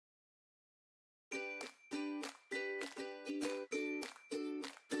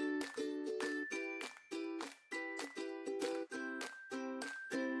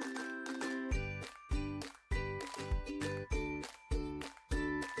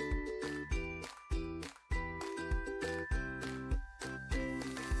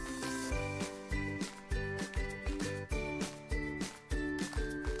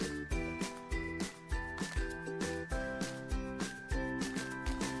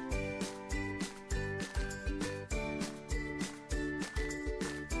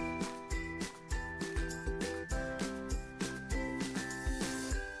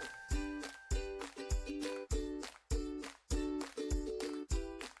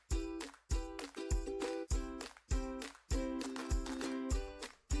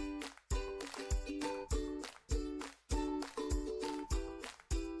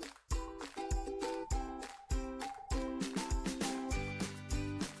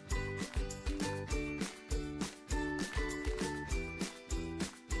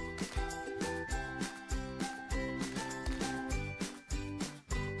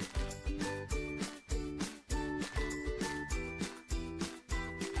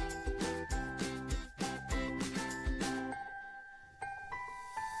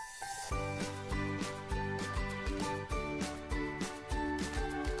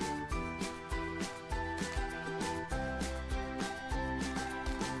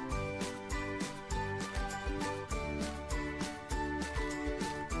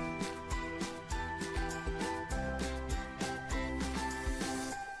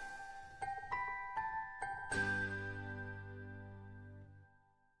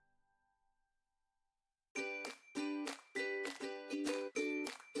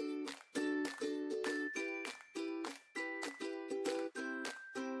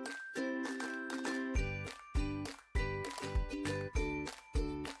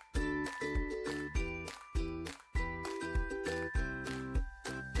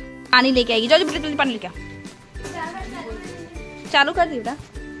पानी लेके आएगी। जाओ जल्दी पानी लेके आओ। चालू कर दी बेटा।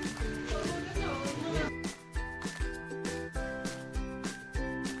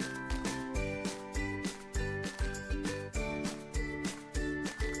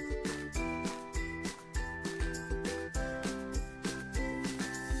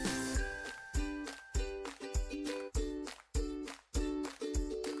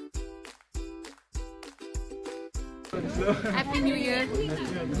 Happy New Year.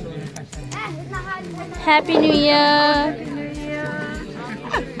 Happy New Year.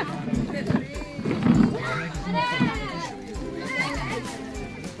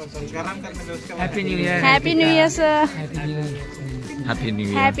 Happy New Year. Happy New Year, sir. Happy New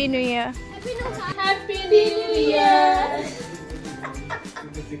Year. Happy New Year. Happy New Year. Happy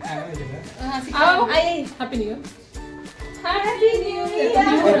New Year. Happy New Year. Happy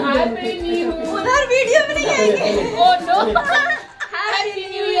New Year. उधर video में नहीं आएगी। Oh no. Happy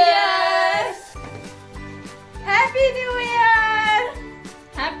New Year. Happy New Year.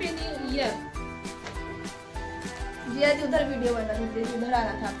 Happy New Year. जिया जी उधर video बना रही थी, उधर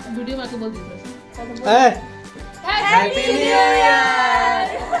आना था आपको। वीडियो में तो बोल दी थी। Happy New Year.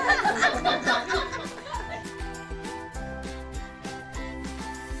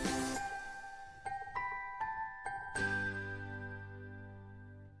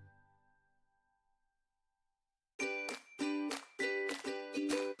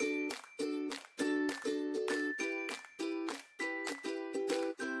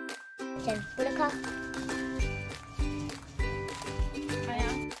 चल पूरा खा।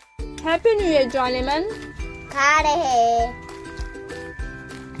 Happy New Year, Johnnyman. खा रहे।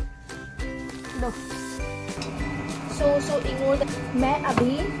 लो। So ignore that. मैं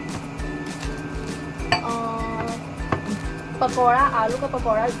अभी पकौड़ा, आलू का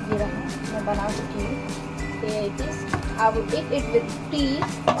पकौड़ा ये रहा मैं बना चुकी हूँ। I will eat it with tea।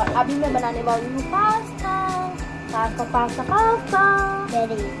 और अभी मैं बनाने वाली हूँ पास्ता।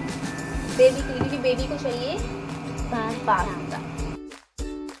 बेबी के लिए, क्योंकि बेबी को चाहिए pasta.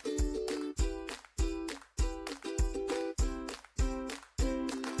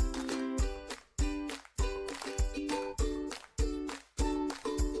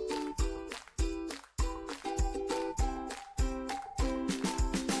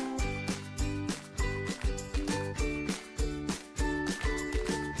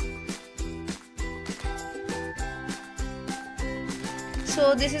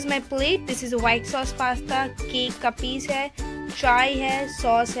 So this is my plate. This is a white sauce pasta. Cake का पीस है, चाय है,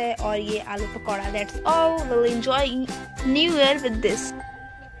 सॉस है और ये आलू pakora. That's all. We'll enjoy New Year with this.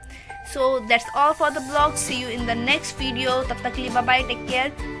 So that's all for the vlog. See you in the next video. तब तक के लिए bye bye. Take care.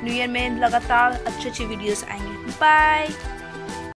 New Year में लगातार अच्छी वीडियोस आएंगे. Bye.